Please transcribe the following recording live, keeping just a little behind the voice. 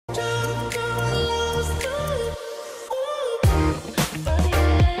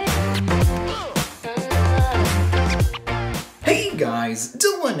guys,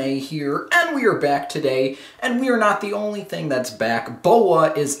 Dylan A here, and we are back today, and we are not the only thing that's back.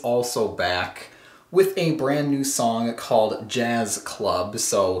 BoA is also back with a brand new song called Jazz Club.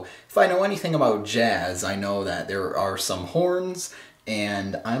 So if I know anything about jazz, I know that there are some horns,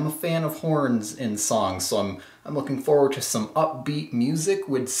 and I'm a fan of horns in songs, so I'm looking forward to some upbeat music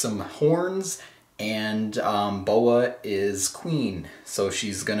with some horns. And BoA is queen, so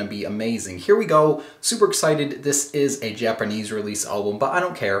she's gonna be amazing. Here we go, super excited. This is a Japanese release album, but I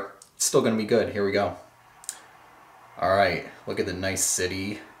don't care. It's still gonna be good. Here we go. All right, look at the nice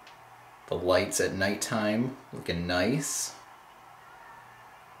city. The lights at nighttime, looking nice.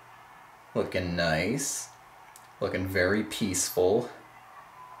 Looking nice. Looking very peaceful.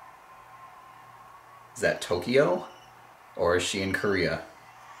 Is that Tokyo? Or is she in Korea?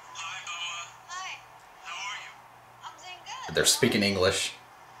 They're speaking English.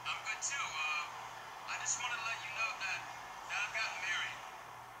 I'm good too. I just want to let you know that I've gotten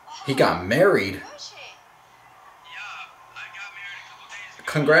married. He got married? Yeah, I got married a couple days ago.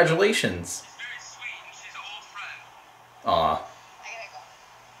 Congratulations. She's very sweet and she's an old friend. Aw. I gotta go.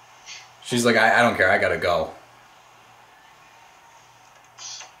 She's like, I don't care, I gotta go.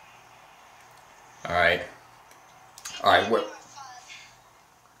 Alright. Alright,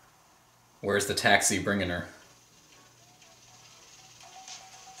 where's the taxi bringing her?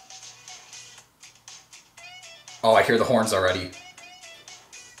 Oh, I hear the horns already.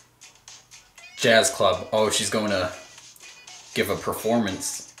 Jazz Club. Oh, she's going to give a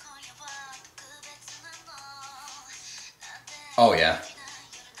performance. Oh, yeah.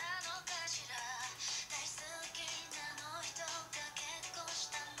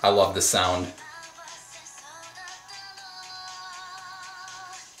 I love the sound.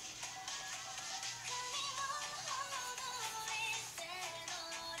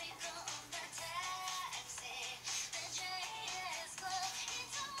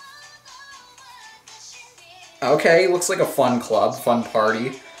 Okay, looks like a fun club, fun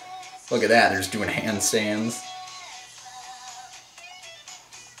party. Look at that, they're just doing handstands.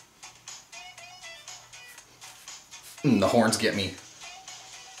 The horns get me.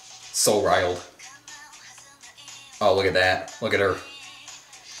 So riled. Oh, look at that. Look at her.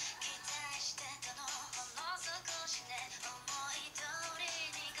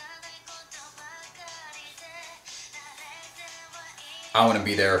 I want to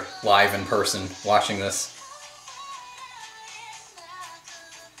be there live in person watching this.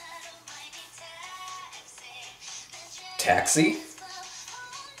 Taxi?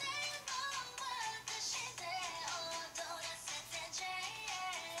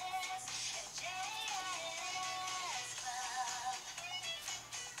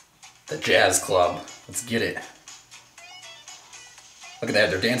 The Jazz Club. Let's get it. Look at that,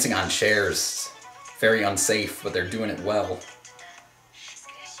 they're dancing on chairs. Very unsafe, but they're doing it well.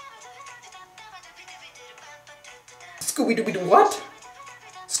 Scooby-Dooby-Doo what?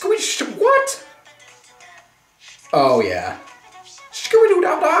 Scooby-Doo what? Oh yeah.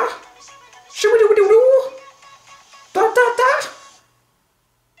 Scooby-Doo-da-da. Scooby-Doo-Doo-Doo. Da-da-da.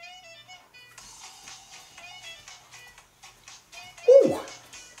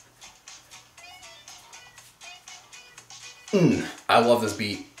 Ooh. I love this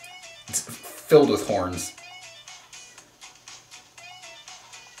beat. It's filled with horns.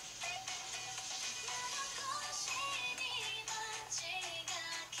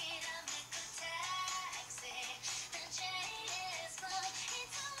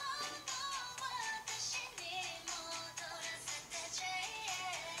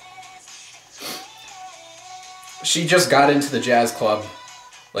 She just got into the jazz club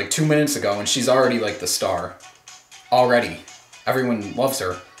like 2 minutes ago and she's already like the star. Already. Everyone loves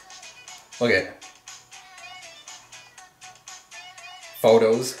her. Look at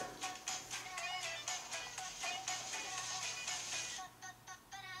photos.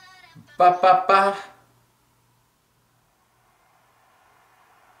 Ba ba ba.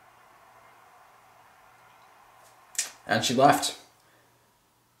 And she left.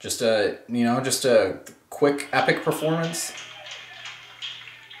 Just a, just a quick epic performance.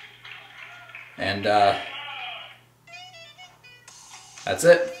 And that's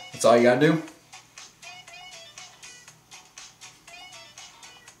it. That's all you gotta do.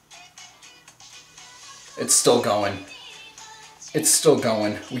 It's still going. It's still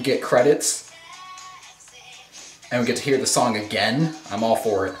going. We get credits. And we get to hear the song again. I'm all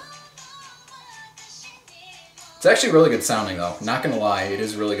for it. It's actually really good sounding though. Not gonna lie, it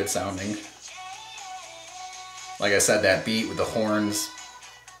is really good sounding. Like I said, that beat with the horns.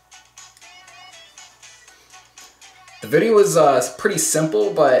 The video was pretty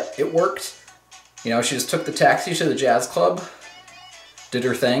simple, but it worked. You know, she just took the taxi to the jazz club. did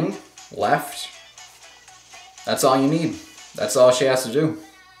her thing, left. That's all you need. That's all she has to do.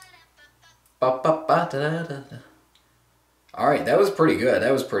 Alright, that was pretty good.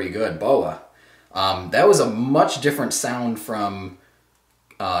 That was pretty good. BoA. That was a much different sound from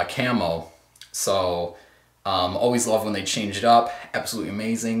Camo. So, always love when they change it up. Absolutely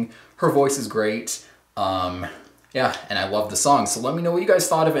amazing. Her voice is great. Yeah, and I love the song. So let me know what you guys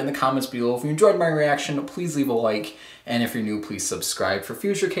thought of it in the comments below. If you enjoyed my reaction, please leave a like. And if you're new, please subscribe for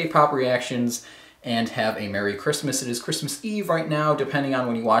future K-pop reactions. And have a Merry Christmas. It is Christmas Eve right now, depending on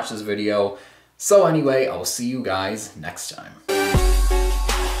when you watch this video. So anyway, I will see you guys next time.